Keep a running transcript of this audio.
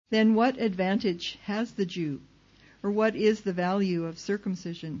Then what advantage has the Jew? Or what is the value of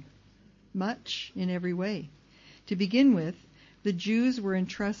circumcision? Much in every way. To begin with, the Jews were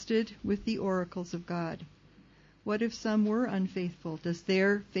entrusted with the oracles of God. What if some were unfaithful? Does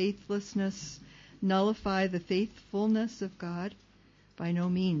their faithlessness nullify the faithfulness of God? By no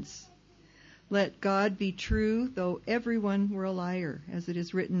means. Let God be true, though everyone were a liar, as it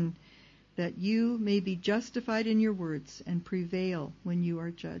is written, that you may be justified in your words and prevail when you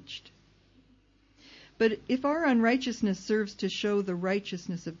are judged. But if our unrighteousness serves to show the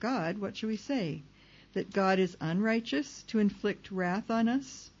righteousness of God, what shall we say? That God is unrighteous to inflict wrath on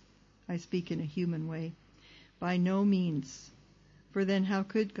us? I speak in a human way. By no means. For then how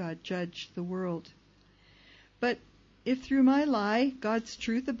could God judge the world? But if through my lie God's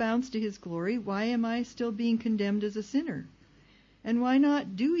truth abounds to his glory, why am I still being condemned as a sinner? And why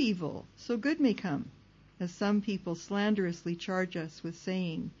not do evil, so good may come, as some people slanderously charge us with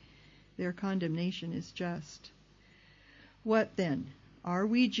saying, their condemnation is just. What then? Are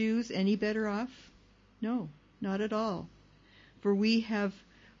we Jews any better off? No, not at all. For we have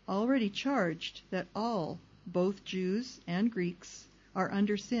already charged that all, both Jews and Greeks, are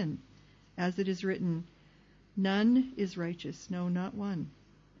under sin, as it is written, none is righteous, no, not one.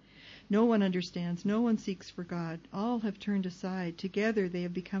 No one understands, no one seeks for God. All have turned aside. Together they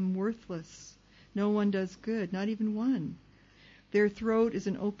have become worthless. No one does good, not even one. Their throat is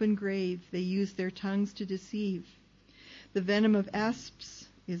an open grave. They use their tongues to deceive. The venom of asps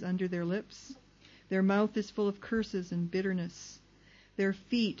is under their lips. Their mouth is full of curses and bitterness. Their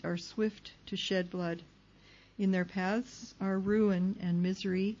feet are swift to shed blood. In their paths are ruin and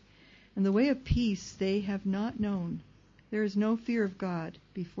misery, and the way of peace they have not known. There is no fear of God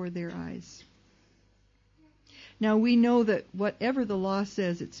before their eyes. Now we know that whatever the law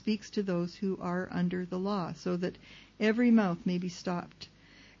says, it speaks to those who are under the law, so that every mouth may be stopped,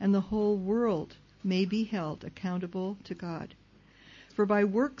 and the whole world may be held accountable to God. For by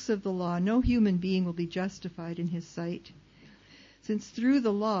works of the law no human being will be justified in his sight, since through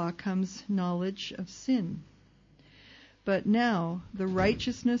the law comes knowledge of sin. But now the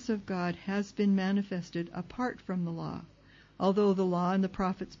righteousness of God has been manifested apart from the law. Although the law and the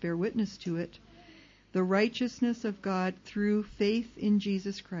prophets bear witness to it, the righteousness of God through faith in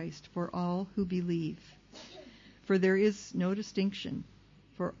Jesus Christ for all who believe. For there is no distinction,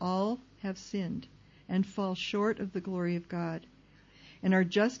 for all have sinned and fall short of the glory of God, and are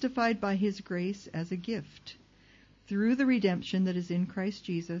justified by his grace as a gift, through the redemption that is in Christ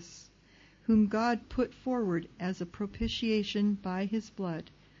Jesus, whom God put forward as a propitiation by his blood,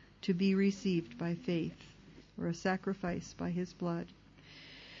 to be received by faith, or a sacrifice by his blood.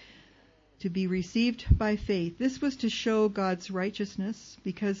 To be received by faith. This was to show God's righteousness,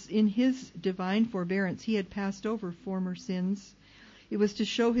 because in his divine forbearance he had passed over former sins. It was to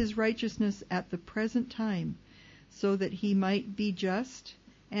show his righteousness at the present time, so that he might be just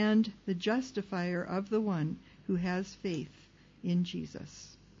and the justifier of the one who has faith in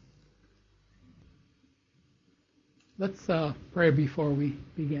Jesus. Let's pray before we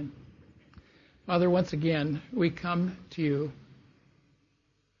begin. Father, once again, we come to you.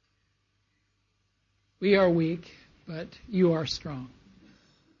 We are weak, but you are strong.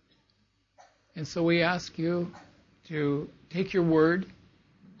 And so we ask you to take your word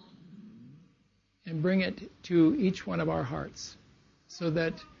and bring it to each one of our hearts, so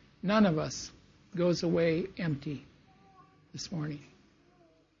that none of us goes away empty this morning.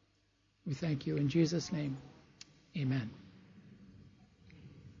 We thank you in Jesus' name. Amen.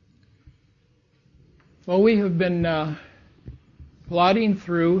 Well, we have been plodding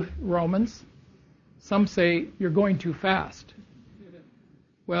through Romans. Some say you're going too fast.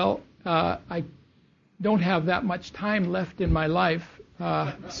 Well, I don't have that much time left in my life,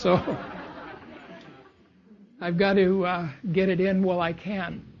 so I've got to get it in while I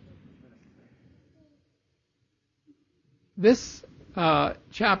can. This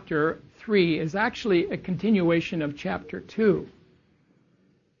chapter 3 is actually a continuation of chapter 2.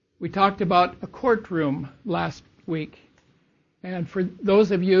 We talked about a courtroom last week. And for those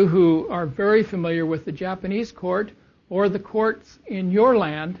of you who are very familiar with the Japanese court or the courts in your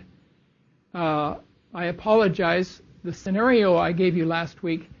land, I apologize. The scenario I gave you last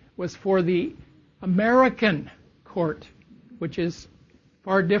week was for the American court, which is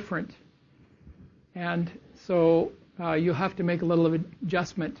far different. And so you'll have to make a little of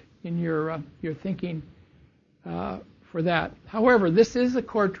adjustment in your thinking for that. However, this is a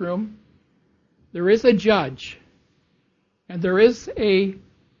courtroom. There is a judge. And there is a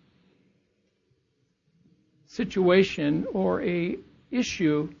situation or a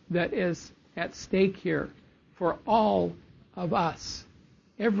issue that is at stake here for all of us.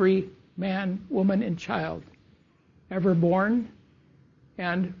 every man, woman, and child ever born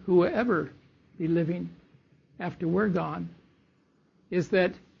and who will ever be living after we're gone, is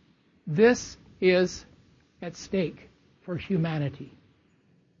that this is at stake for humanity,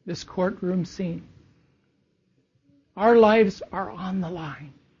 this courtroom scene. Our lives are on the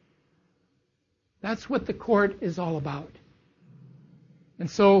line. That's what the court is all about. And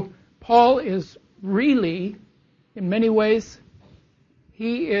so Paul is really, in many ways,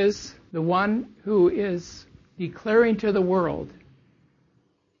 he is the one who is declaring to the world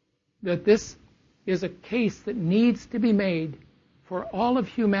that this is a case that needs to be made for all of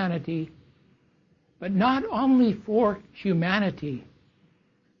humanity, but not only for humanity,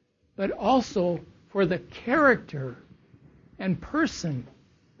 but also for the character and person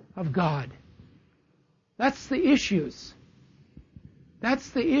of God. That's the issues. That's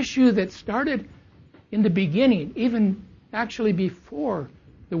the issue that started in the beginning, even actually before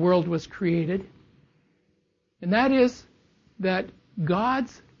the world was created. And that is that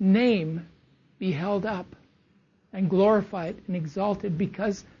God's name be held up and glorified and exalted,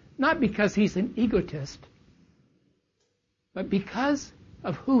 because not because he's an egotist, but because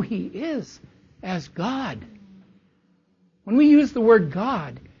of who he is as God. When we use the word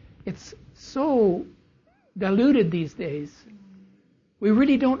God, it's so diluted these days. We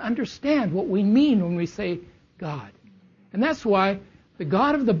really don't understand what we mean when we say God. And that's why the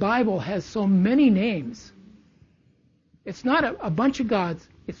God of the Bible has so many names. It's not a bunch of gods.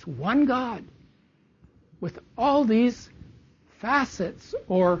 It's one God with all these facets,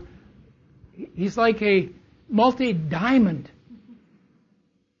 or he's like a multi-diamond.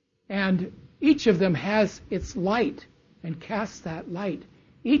 And each of them has its light and casts that light.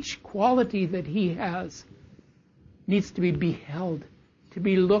 Each quality that he has needs to be beheld, to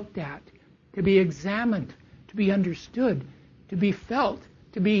be looked at, to be examined, to be understood, to be felt,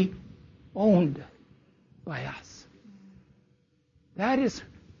 to be owned by us. That is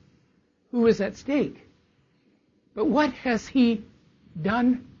who is at stake. But what has he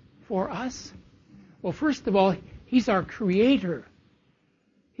done for us? Well, first of all, he's our creator.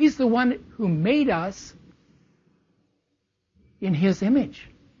 He's the one who made us in his image.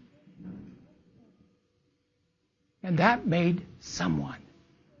 And that made someone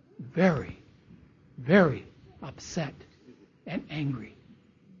very, very upset and angry.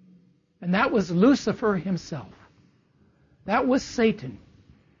 And that was Lucifer himself. That was Satan,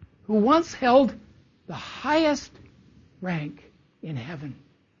 who once held the highest rank in heaven.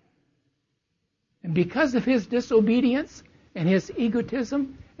 And because of his disobedience and his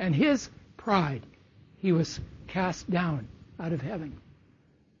egotism and his pride, he was cast down out of heaven.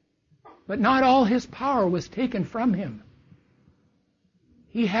 But not all his power was taken from him.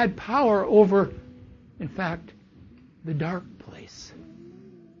 He had power over, in fact, the dark place.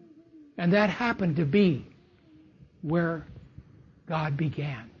 And that happened to be where God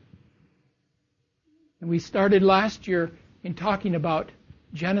began. And we started last year in talking about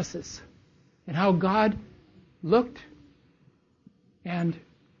Genesis and how God looked and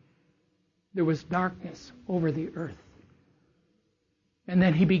there was darkness over the earth. And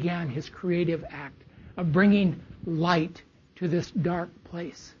then he began his creative act of bringing light to this dark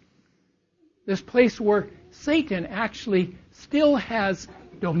place. This place where Satan actually still has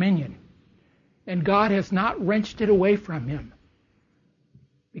dominion. And God has not wrenched it away from him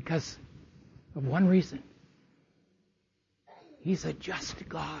because of one reason. He's a just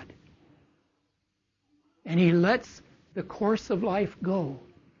God. And he lets the course of life go,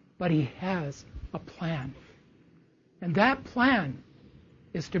 but he has a plan. And that plan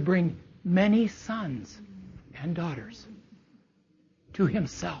is to bring many sons and daughters to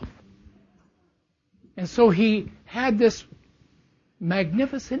himself. And so he had this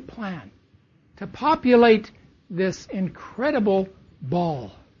magnificent plan to populate this incredible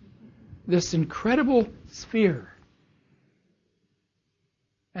ball, this incredible sphere.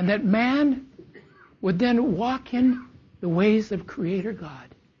 And that man would then walk in the ways of Creator God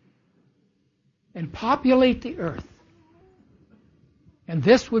and populate the earth. And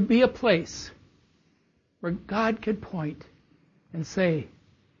this would be a place where God could point and say,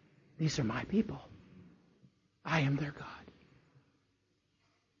 these are my people. I am their God.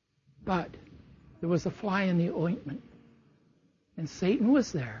 But there was a fly in the ointment. And Satan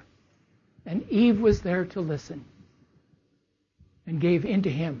was there. And Eve was there to listen. And gave in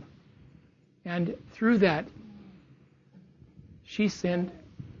to him. And through that, she sinned,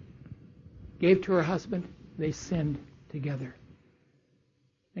 gave to her husband, they sinned together.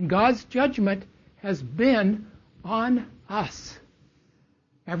 And God's judgment has been on us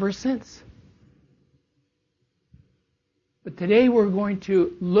ever since. But today we're going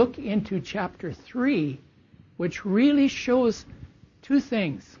to look into chapter 3, which really shows two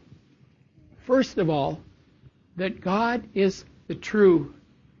things. First of all, that God is the true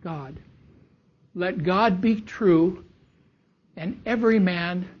God. Let God be true and every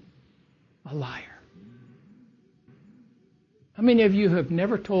man a liar. How many of you have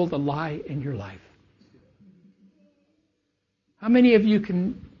never told a lie in your life? How many of you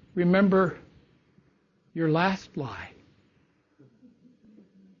can remember your last lie?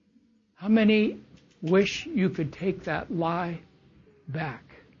 How many wish you could take that lie back?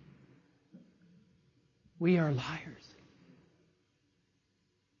 We are liars.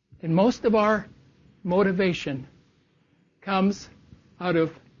 And most of our motivation comes out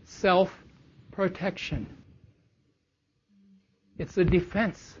of self-protection. It's a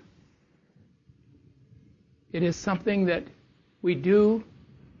defense. It is something that we do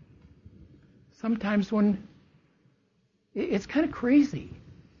sometimes when it's kind of crazy.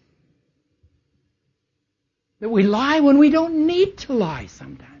 That we lie when we don't need to lie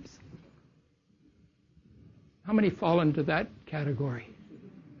sometimes. How many fall into that category?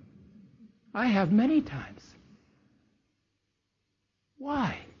 I have many times.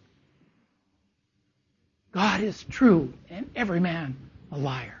 Why? God is true and every man a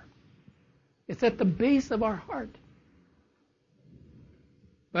liar. It's at the base of our heart.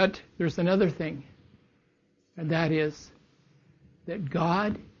 But there's another thing, and that is that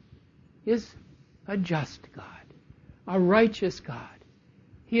God is a just God, a righteous God.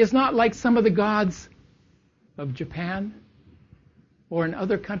 He is not like some of the gods of Japan or in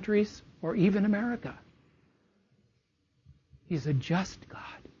other countries or even America. He's a just God,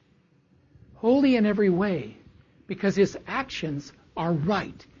 holy in every way, because his actions are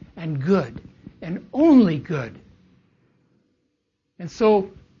right and good and only good. And so,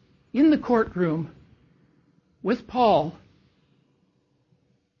 in the courtroom with Paul,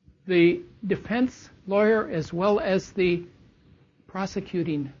 the defense lawyer as well as the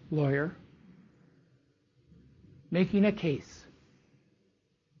prosecuting lawyer making a case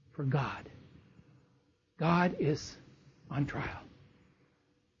for God. God is on trial.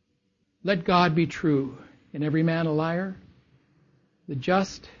 Let God be true and every man a liar, the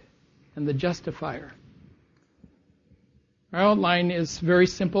just and the justifier. Our outline is very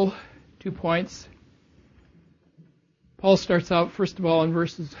simple, 2 points. Paul starts out, first of all, in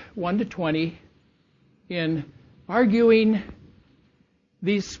verses 1 to 20 in arguing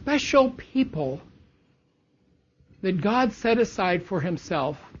these special people that God set aside for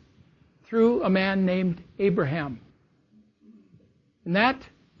himself through a man named Abraham. And that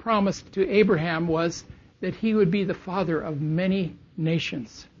promise to Abraham was that he would be the father of many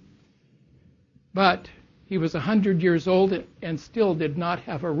nations. But he was 100 years old and still did not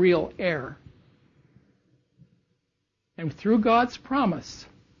have a real heir. And through God's promise,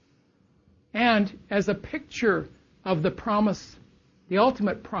 and as a picture of the promise, the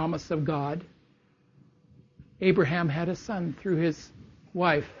ultimate promise of God, Abraham had a son through his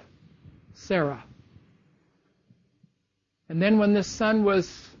wife, Sarah. And then when this son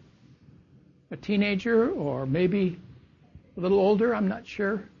was a teenager, or maybe a little older, I'm not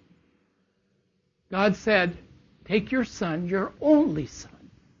sure, God said, take your son, your only son,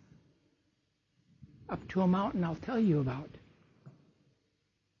 up to a mountain I'll tell you about.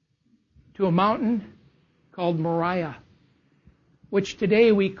 To a mountain called Moriah, which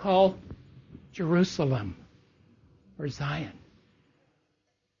today we call Jerusalem or Zion.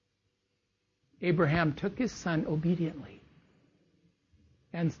 Abraham took his son obediently.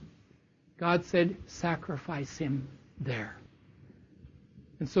 And God said, sacrifice him there.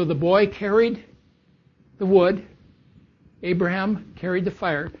 And so the boy carried the wood. Abraham carried the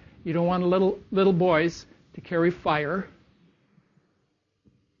fire. You don't want little boys to carry fire.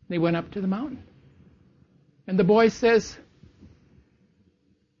 They went up to the mountain. And the boy says,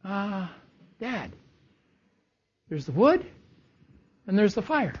 Dad, there's the wood and there's the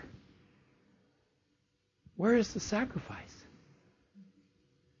fire. Where is the sacrifice?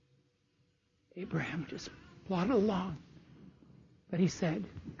 Abraham just plodded along. But he said,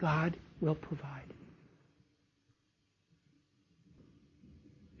 God will provide.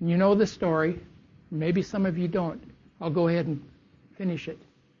 And you know the story. Maybe some of you don't. I'll go ahead and finish it.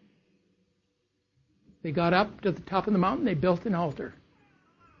 They got up to the top of the mountain. They built an altar.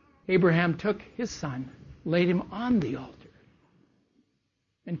 Abraham took his son, laid him on the altar,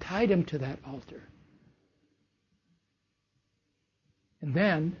 and tied him to that altar. And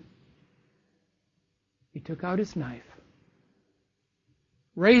then he took out his knife,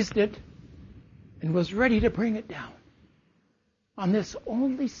 raised it, and was ready to bring it down on this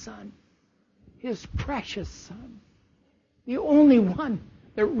only son, his precious son, The only one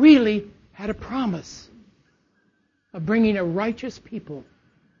that really had a promise of bringing a righteous people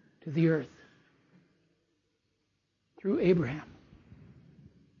to the earth through Abraham.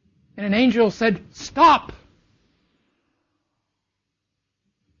 And an angel said, "Stop!"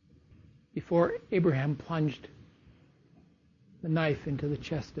 before Abraham plunged the knife into the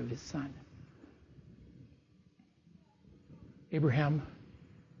chest of his son. Abraham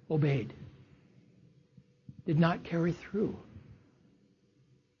obeyed, did not carry through.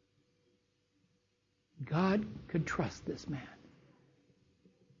 God could trust this man.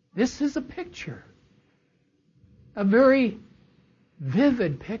 This is a picture, a very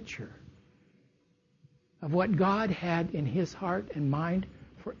vivid picture of what God had in his heart and mind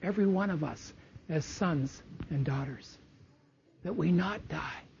for every one of us as sons and daughters. That we not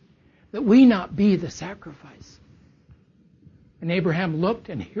die, that we not be the sacrifice. And Abraham looked,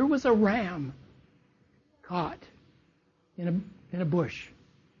 and here was a ram caught in a bush.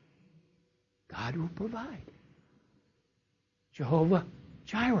 God will provide. Jehovah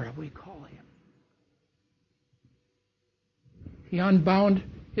Jireh, we call him. He unbound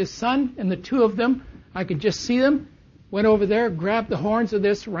his son, and the two of them, I could just see them, went over there, grabbed the horns of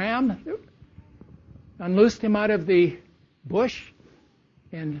this ram, unloosed him out of the bush,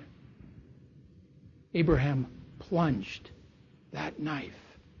 and Abraham plunged that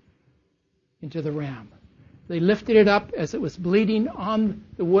knife into the ram. They lifted it up as it was bleeding on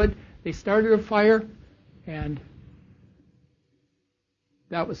the wood. They started a fire, and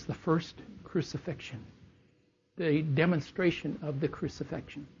that was the first crucifixion, the demonstration of the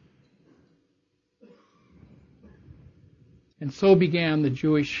crucifixion. And so began the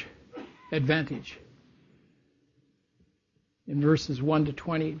Jewish advantage. In verses 1 to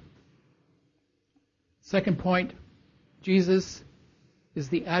 20. Second point, Jesus is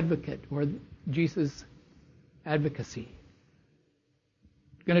the advocate, or Jesus' advocacy.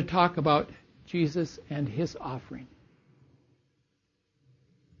 We're going to talk about Jesus and his offering.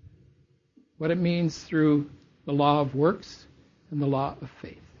 What it means through the law of works and the law of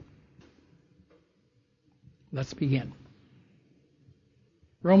faith. Let's begin.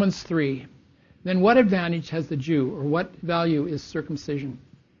 Romans 3. Then what advantage has the Jew, or what value is circumcision?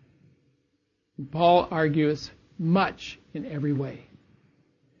 Paul argues, much in every way.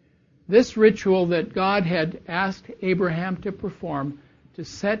 This ritual that God had asked Abraham to perform to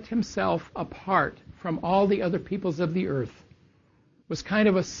set himself apart from all the other peoples of the earth was kind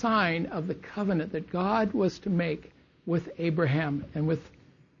of a sign of the covenant that God was to make with Abraham and with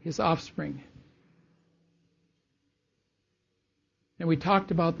his offspring. And we talked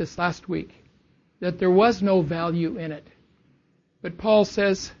about this last week, that there was no value in it. But Paul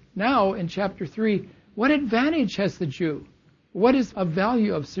says now in chapter 3, what advantage has the Jew? What is a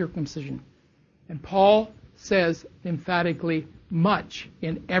value of circumcision? And Paul says emphatically, much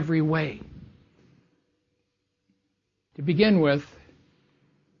in every way. To begin with,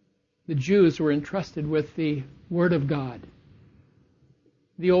 the Jews were entrusted with the Word of God,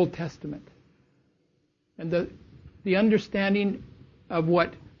 the Old Testament, and the understanding of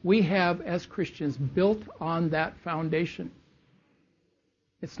what we have as Christians built on that foundation.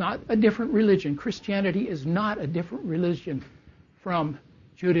 It's not a different religion. Christianity is not a different religion from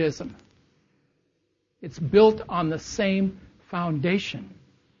Judaism. It's built on the same foundation.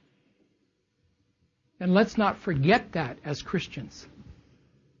 And let's not forget that as Christians.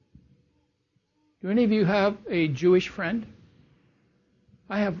 Do any of you have a Jewish friend?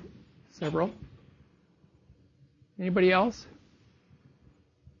 I have several. Anybody else?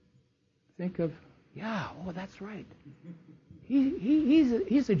 Think of, that's right.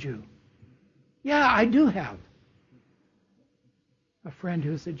 He's a Jew. Yeah, I do have a friend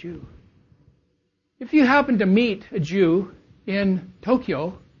who's a Jew. If you happen to meet a Jew in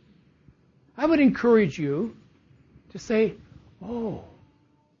Tokyo, I would encourage you to say, "Oh,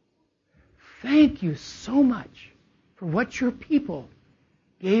 thank you so much for what your people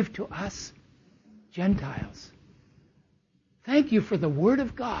gave to us Gentiles. Thank you for the Word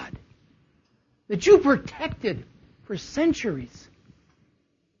of God that you protected for centuries.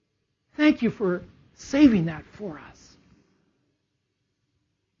 Thank you for saving that for us.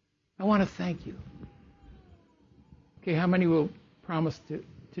 I want to thank you." Okay, how many will promise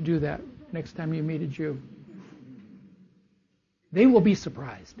to do that next time you meet a Jew? They will be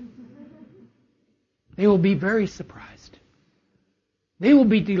surprised. They will be very surprised. They will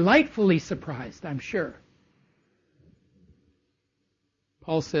be delightfully surprised, I'm sure.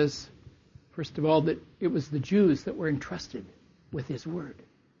 Paul says, first of all, that it was the Jews that were entrusted with his word,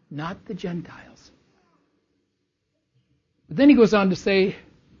 not the Gentiles. But then he goes on to say,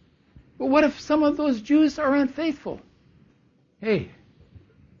 but what if some of those Jews are unfaithful? Hey,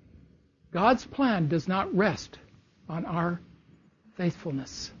 God's plan does not rest on our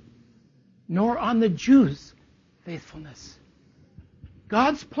faithfulness, nor on the Jews' faithfulness.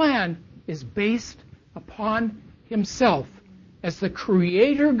 God's plan is based upon Himself as the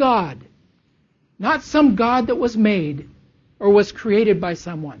Creator God, not some God that was made or was created by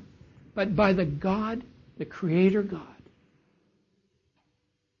someone, but by the God, the Creator God.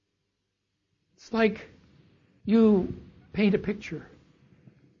 It's like you paint a picture,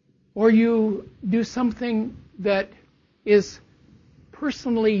 or you do something that is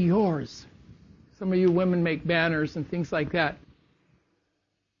personally yours. Some of you women make banners and things like that.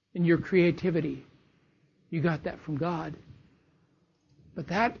 In your creativity, you got that from God. But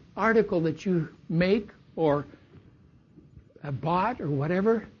that article that you make or have bought or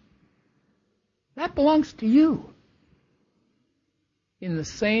whatever, that belongs to you. In the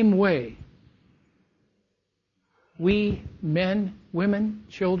same way, we, men, women,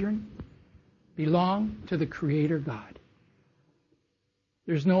 children, belong to the Creator God.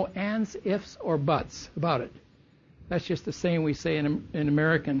 There's no ands, ifs, or buts about it. That's just the saying we say in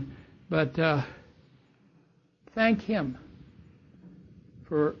American. But thank Him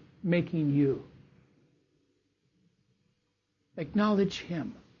for making you. Acknowledge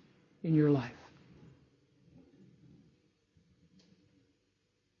Him in your life.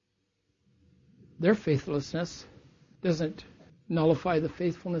 Their faithlessness doesn't nullify the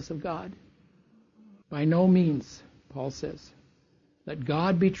faithfulness of God. By no means, Paul says. Let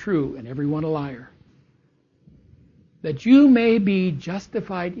God be true and every one a liar, that you may be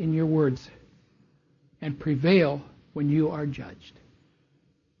justified in your words and prevail when you are judged.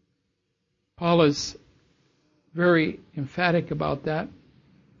 Paul is very emphatic about that.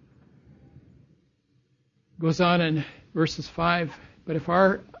 Goes on in verses 5, but if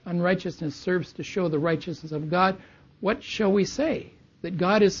our unrighteousness serves to show the righteousness of God, what shall we say? That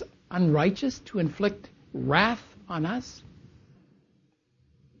God is unrighteous to inflict wrath on us?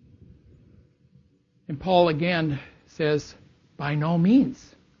 And Paul again says, by no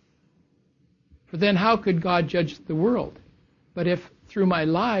means. For then how could God judge the world? But if through my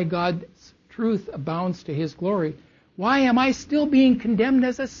lie God's truth abounds to His glory, why am I still being condemned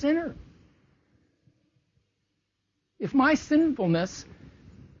as a sinner? If my sinfulness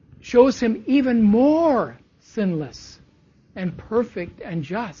shows Him even more sinless and perfect and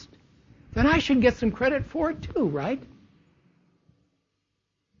just, then I should get some credit for it too, right?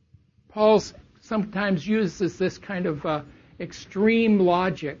 Paul sometimes uses this kind of extreme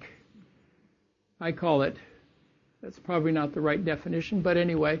logic, I call it. That's probably not the right definition, but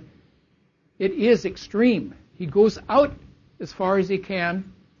anyway, it is extreme. He goes out as far as he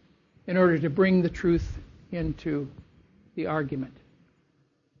can in order to bring the truth into the argument.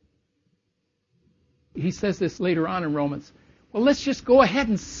 He says this later on in Romans. Well, let's just go ahead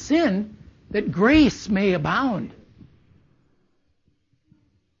and sin that grace may abound.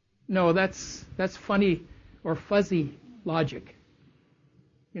 No, that's funny or fuzzy logic.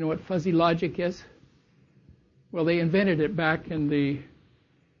 You know what fuzzy logic is? Well, they invented it back in the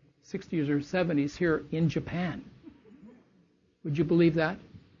 60s or 70s here in Japan. Would you believe that?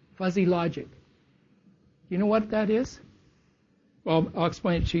 Fuzzy logic. You know what that is? Well, I'll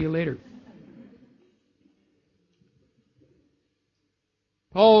explain it to you later.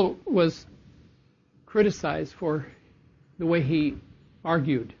 Paul was criticized for the way he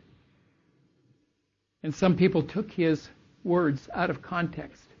argued. And some people took his words out of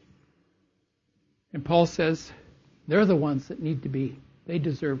context. And Paul says, they're the ones that they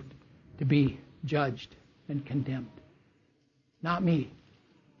deserve to be judged and condemned. Not me.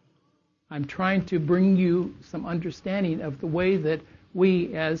 I'm trying to bring you some understanding of the way that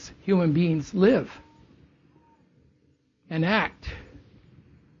we as human beings live and act.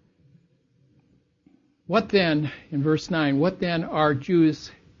 What then, in verse 9, what then are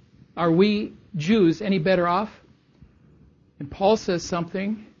we Jews any better off? And Paul says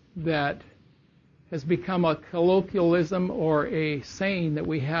something that has become a colloquialism or a saying that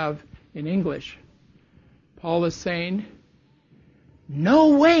we have in English. Paul is saying,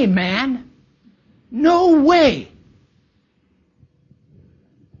 no way, man. No way.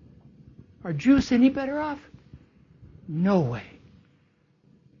 Are Jews any better off? No way.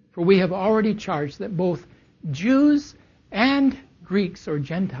 For we have already charged that both Jews and Greeks or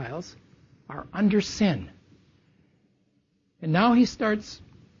Gentiles are under sin. And now he starts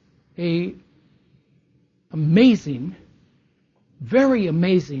a amazing, very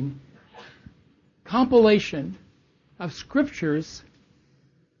amazing compilation of scriptures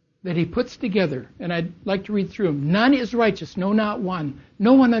that he puts together. And I'd like to read through them. None is righteous, no, not one.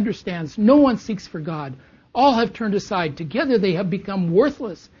 No one understands. No one seeks for God. All have turned aside. Together they have become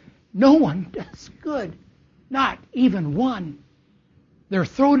worthless. No one does good, not even one. Their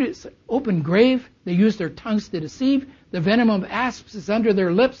throat is an open grave. They use their tongues to deceive. The venom of asps is under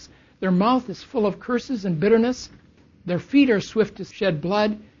their lips. Their mouth is full of curses and bitterness. Their feet are swift to shed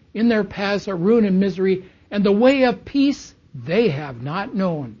blood. In their paths are ruin and misery. And the way of peace they have not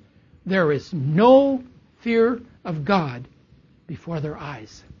known. There is no fear of God before their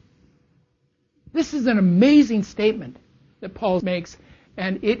eyes. This is an amazing statement that Paul makes,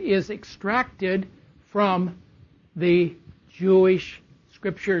 and it is extracted from the Jewish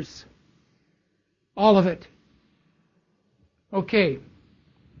scriptures. All of it. Okay.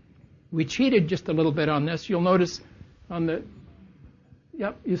 We cheated just a little bit on this. You'll notice on the,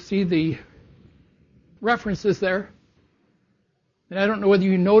 you see the references there. And I don't know whether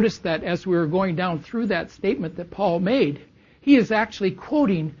you noticed that as we were going down through that statement that Paul made. He is actually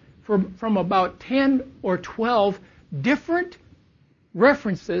quoting from about 10 or 12 different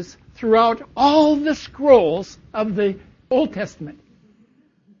references throughout all the scrolls of the Old Testament.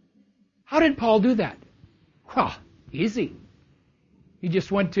 How did Paul do that? Well, easy. He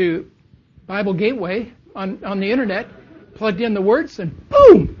just went to Bible Gateway on the internet, plugged in the words, and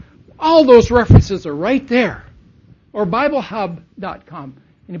boom! All those references are right there. Or BibleHub.com.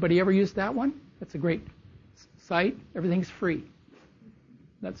 Anybody ever used that one? That's a great site. Everything's free.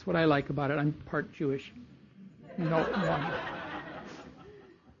 That's what I like about it. I'm part Jewish. No.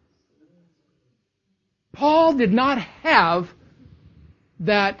 Paul did not have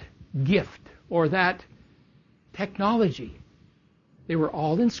that gift or that technology. They were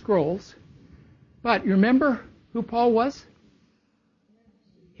all in scrolls. But you remember who Paul was?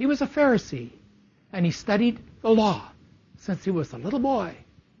 He was a Pharisee. And he studied the law since he was a little boy.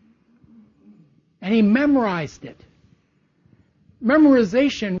 And he memorized it.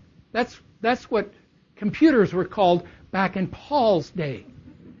 Memorization, that's what computers were called back in Paul's day.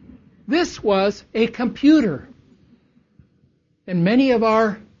 This was a computer. And many of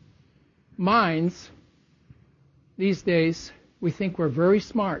our minds these days, we think we're very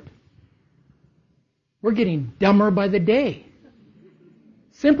smart. We're getting dumber by the day.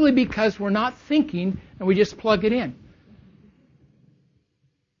 Simply because we're not thinking and we just plug it in.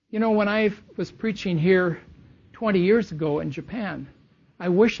 You know, when I was preaching here 20 years ago in Japan, I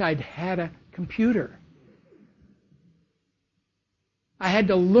wish I'd had a computer. I had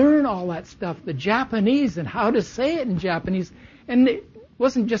to learn all that stuff, the Japanese and how to say it in Japanese. And it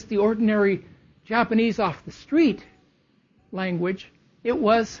wasn't just the ordinary Japanese off the street language. It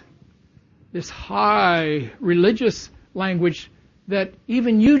was this high religious language that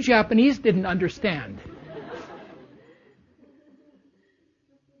even you Japanese didn't understand.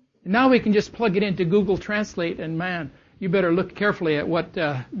 And now we can just plug it into Google Translate, and man, you better look carefully at what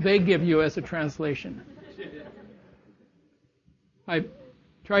they give you as a translation. I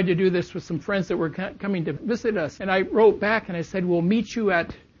tried to do this with some friends that were coming to visit us, and I wrote back and I said, we'll meet you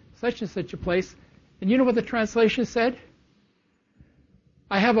at such and such a place. And you know what the translation said?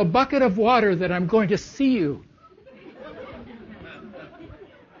 I have a bucket of water that I'm going to see you.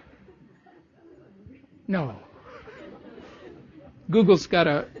 No. Google's got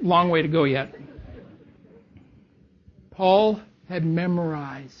a long way to go yet. Paul had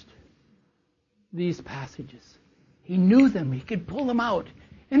memorized these passages. He knew them. He could pull them out.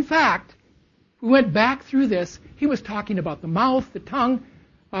 In fact, we went back through this. He was talking about the mouth, the tongue,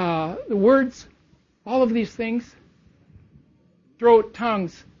 the words, all of these things. Throat,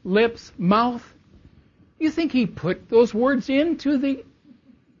 tongues, lips, mouth. You think he put those words into the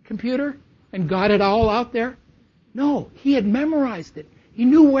computer and got it all out there? No, he had memorized it. He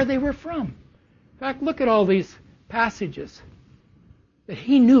knew where they were from. In fact, look at all these passages that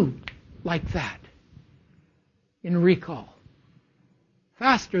he knew like that in recall.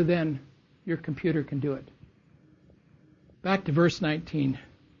 Faster than your computer can do it. Back to verse 19.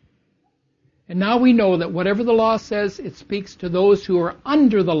 And now we know that whatever the law says, it speaks to those who are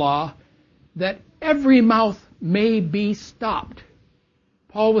under the law, that every mouth may be stopped.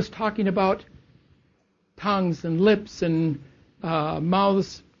 Paul was talking about tongues and lips and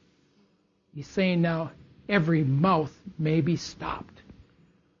mouths. He's saying now, every mouth may be stopped.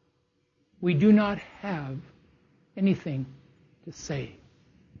 We do not have anything to say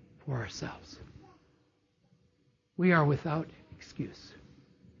for ourselves. We are without excuse.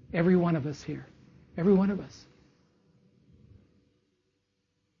 Every one of us here. Every one of us.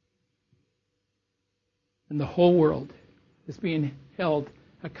 And the whole world is being held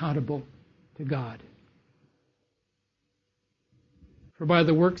accountable to God. For by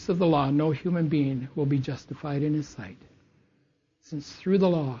the works of the law, no human being will be justified in his sight, since through the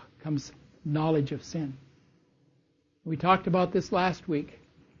law comes knowledge of sin. We talked about this last week.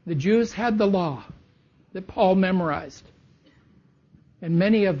 The Jews had the law that Paul memorized. And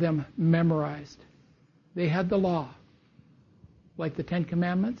many of them memorized. They had the law. Like the Ten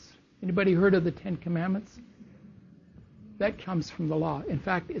Commandments. Anybody heard of the Ten Commandments? That comes from the law. In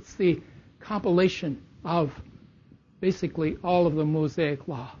fact, it's the compilation of basically all of the Mosaic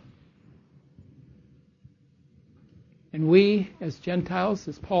law. And we, as Gentiles,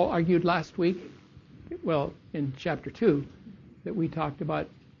 as Paul argued last week, well, in chapter 2, that we talked about,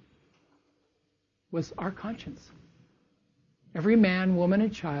 was our conscience. Every man, woman,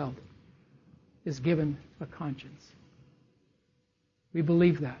 and child is given a conscience. We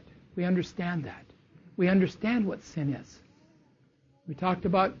believe that. We understand that. We understand what sin is. We talked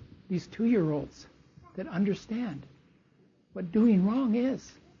about these 2-year-olds that understand what doing wrong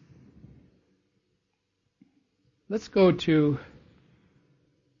is. Let's go to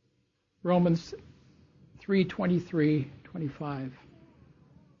Romans 3:23-25.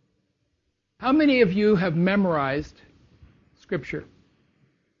 How many of you have memorized Scripture?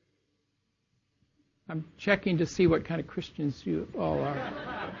 I'm checking to see what kind of Christians you all are.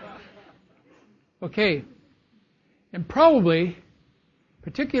 Okay. And probably,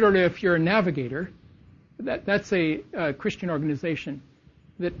 particularly if you're a navigator, that's a Christian organization,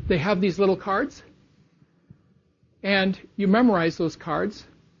 that they have these little cards, and you memorize those cards,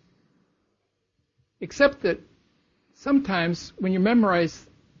 except that sometimes when you memorize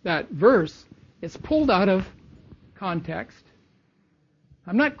that verse, it's pulled out of context.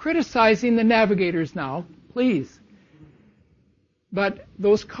 I'm not criticizing the navigators now, please. But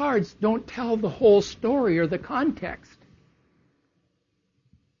those cards don't tell the whole story or the context.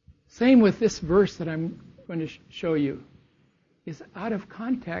 Same with this verse that I'm going to show you. Is out of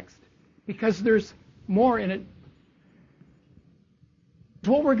context because there's more in it.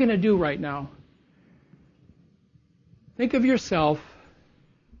 What we're going to do right now, think of yourself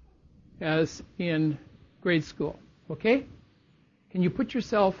as in grade school, okay? Can you put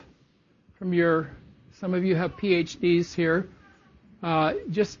yourself from some of you have PhDs here,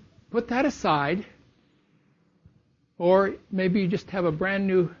 just put that aside, or maybe you just have a brand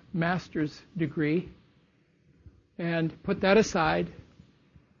new master's degree, and put that aside.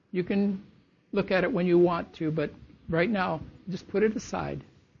 You can look at it when you want to, but right now, just put it aside.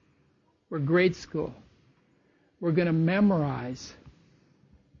 We're grade school. We're going to memorize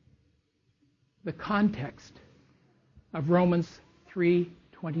the context of Romans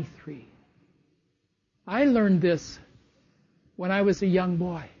 3:23. I learned this when I was a young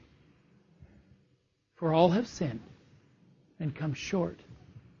boy. For all have sinned and come short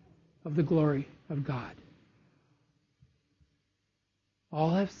of the glory of God. All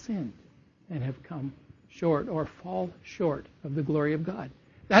have sinned and have come short or fall short of the glory of God.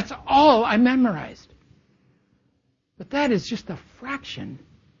 That's all I memorized. But that is just a fraction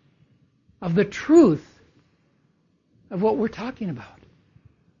of the truth of what we're talking about.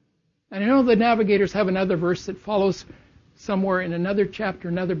 And I know the navigators have another verse that follows somewhere in another chapter,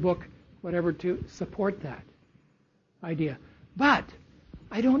 another book, whatever, to support that idea. But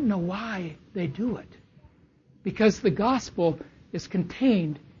I don't know why they do it. Because the gospel is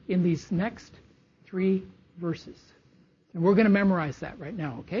contained in these next 3 verses. And we're going to memorize that right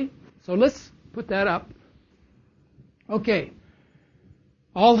now, okay? So let's put that up. Okay.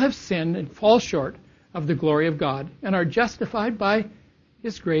 All have sinned and fall short of the glory of God and are justified by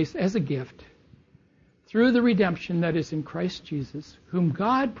His grace as a gift through the redemption that is in Christ Jesus, whom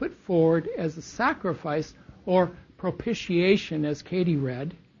God put forward as a sacrifice or propitiation, as Katie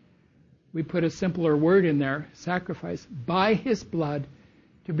read. We put a simpler word in there, sacrifice, by His blood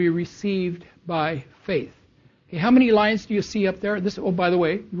to be received by faith. Okay, how many lines do you see up there? By the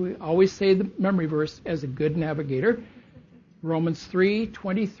way, we always say the memory verse as a good navigator. Romans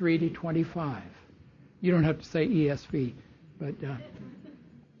 3:23-25. You don't have to say ESV, but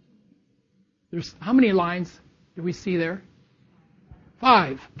there's how many lines do we see there?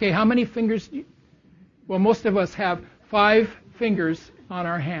 5. Okay, how many fingers? Well, most of us have 5 fingers on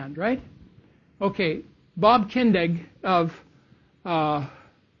our hand, right? Okay, Bob Kindig of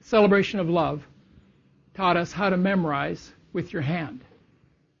Celebration of Love taught us how to memorize with your hand,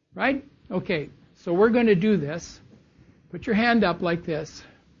 right? Okay, so we're going to do this. Put your hand up like this.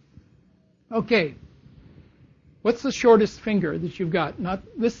 Okay. What's the shortest finger that you've got?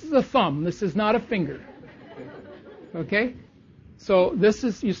 This is a thumb. This is not a finger. Okay? So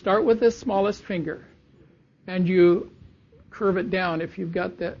you start with the smallest finger, and you curve it down if you've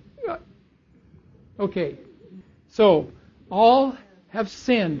got that. Okay. So, all have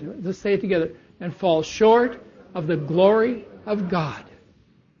sinned, let's say it together, and fall short of the glory of God.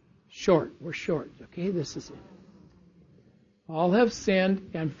 Short. We're short. Okay? This is it. All have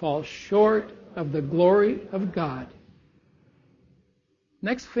sinned and fall short of the glory of God.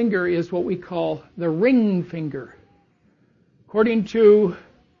 Next finger is what we call the ring finger. According to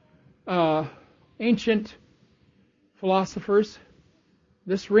ancient philosophers,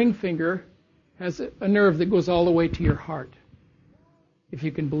 this ring finger has a nerve that goes all the way to your heart, if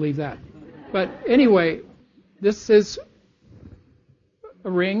you can believe that. But anyway, this is a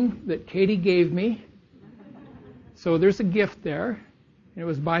ring that Katie gave me. So there's a gift there, and it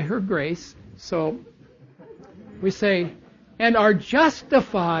was by her grace. So we say, and are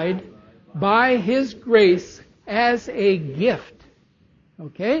justified by His grace as a gift.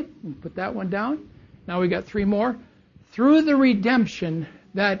 Okay, put that one down. Now we got 3 more. Through the redemption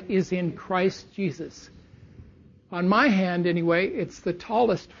that is in Christ Jesus. On my hand, anyway, it's the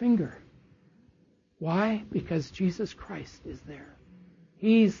tallest finger. Why? Because Jesus Christ is there.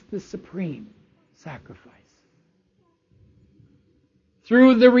 He's the supreme sacrifice.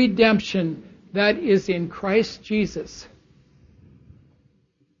 Through the redemption that is in Christ Jesus.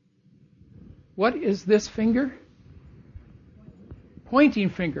 What is this finger? Pointing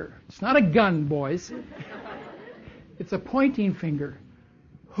finger. It's not a gun, boys. It's a pointing finger.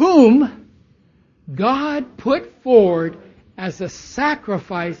 Whom God put forward as a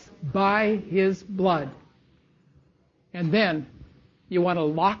sacrifice by His blood. And then you want to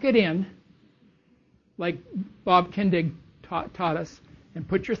lock it in, like Bob Kindig taught us, and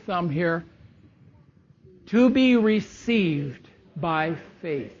put your thumb here. To be received by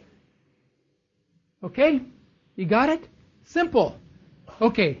faith. Okay? You got it? Simple.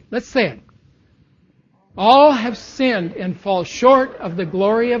 Okay, let's say it. All have sinned and fall short of the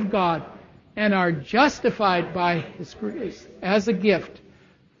glory of God and are justified by His grace as a gift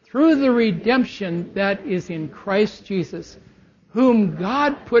through the redemption that is in Christ Jesus, whom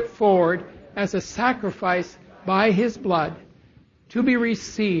God put forward as a sacrifice by His blood to be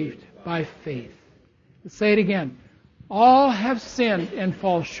received by faith. Let's say it again. All have sinned and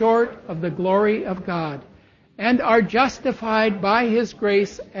fall short of the glory of God and are justified by His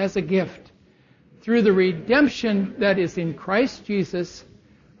grace as a gift through the redemption that is in Christ Jesus,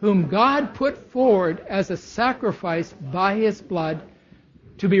 whom God put forward as a sacrifice by His blood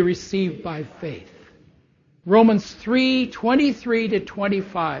to be received by faith. Romans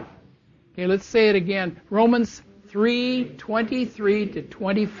 3:23-25. Okay, let's say it again. Romans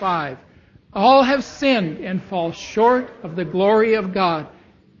 3:23-25. All have sinned and fall short of the glory of God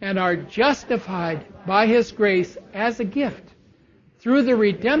and are justified by His grace as a gift through the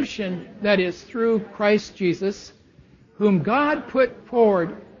redemption that is through Christ Jesus, whom God put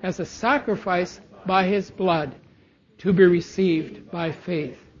forward as a sacrifice by His blood to be received by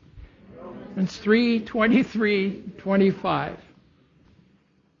faith. It's 3:23-25.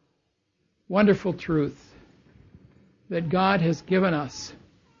 Wonderful truth that God has given us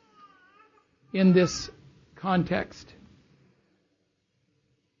in this context.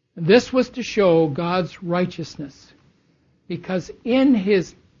 This was to show God's righteousness, because in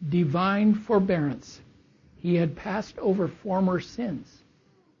His divine forbearance, He had passed over former sins.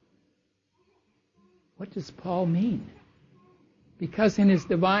 What does Paul mean? Because in His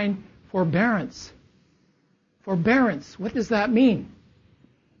divine forbearance, what does that mean?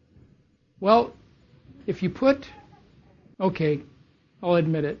 Well, if you put, okay, I'll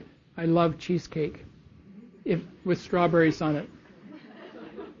admit it, I love cheesecake with strawberries on it.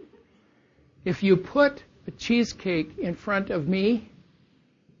 If you put a cheesecake in front of me,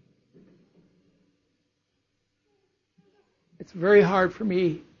 it's very hard for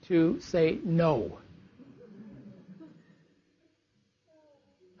me to say no.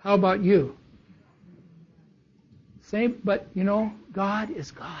 How about you? Same, but God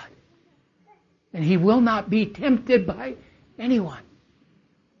is God. And He will not be tempted by anyone.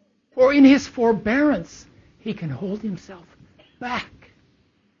 For in His forbearance, He can hold Himself back.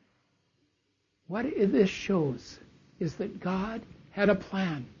 What this shows is that God had a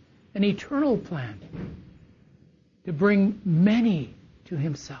plan, an eternal plan, to bring many to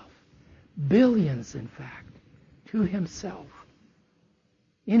Himself. Billions, in fact, to Himself.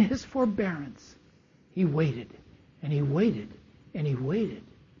 In His forbearance, He waited, and He waited, and He waited.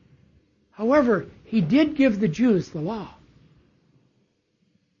 However, He did give the Jews the law.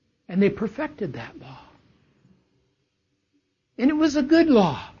 And they perfected that law. And it was a good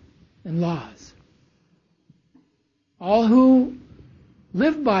law and laws. All who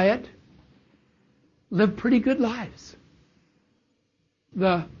lived by it lived pretty good lives.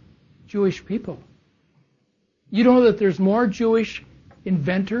 The Jewish people. You know that there's more Jewish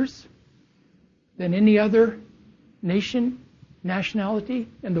inventors than any other nationality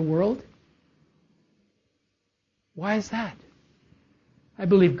in the world? Why is that? I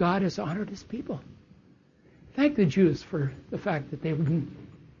believe God has honored his people. Thank the Jews for the fact that they've been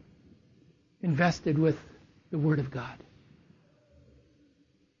invested with the Word of God.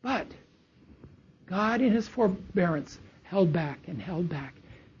 But God in his forbearance held back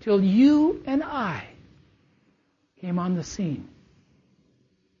till you and I came on the scene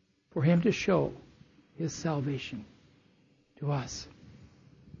for him to show his salvation to us.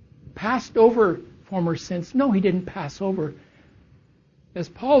 Passed over former sins? No, he didn't pass over. As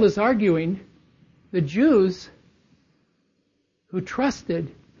Paul is arguing, the Jews who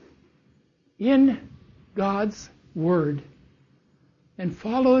trusted in God's word and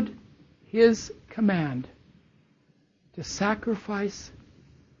followed his command to sacrifice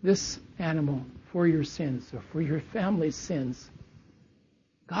this animal for your sins or for your family's sins,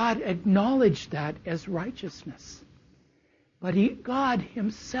 God acknowledged that as righteousness. But God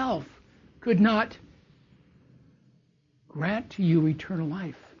himself could not grant to you eternal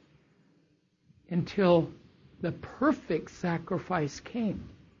life until the perfect sacrifice came.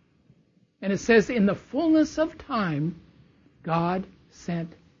 And it says, in the fullness of time, God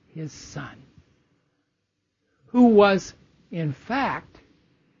sent his Son, who was, in fact,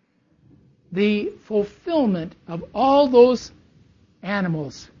 the fulfillment of all those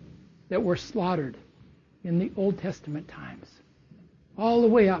animals that were slaughtered in the Old Testament times, all the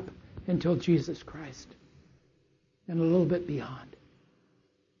way up until Jesus Christ, and a little bit beyond.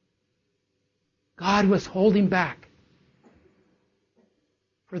 God was holding back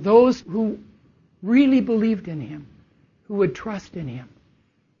for those who really believed in him, who would trust in him,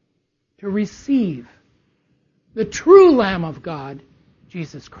 to receive the true Lamb of God,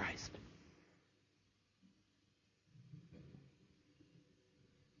 Jesus Christ.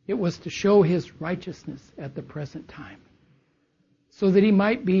 It was to show his righteousness at the present time, so that he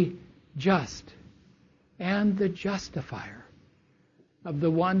might be just and the justifier of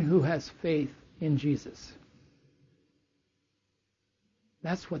the one who has faith in Jesus.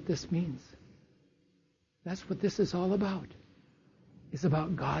 That's what this means. That's what this is all about. It's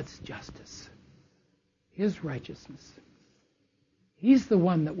about God's justice, his righteousness. He's the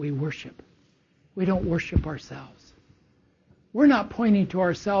one that we worship. We don't worship ourselves. We're not pointing to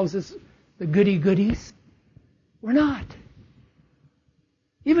ourselves as the goody-goodies. We're not.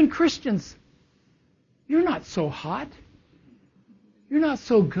 Even Christians, you're not so hot. You're not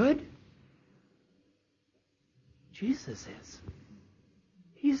so good. Jesus is.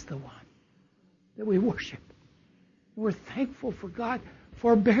 He's the one that we worship. We're thankful for God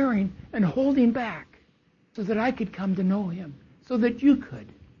forbearing and holding back so that I could come to know him, so that you could.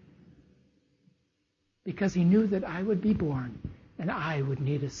 Because he knew that I would be born and I would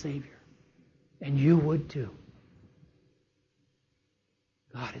need a Savior. And you would too.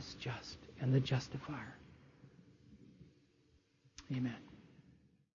 God is just and the justifier. Amen.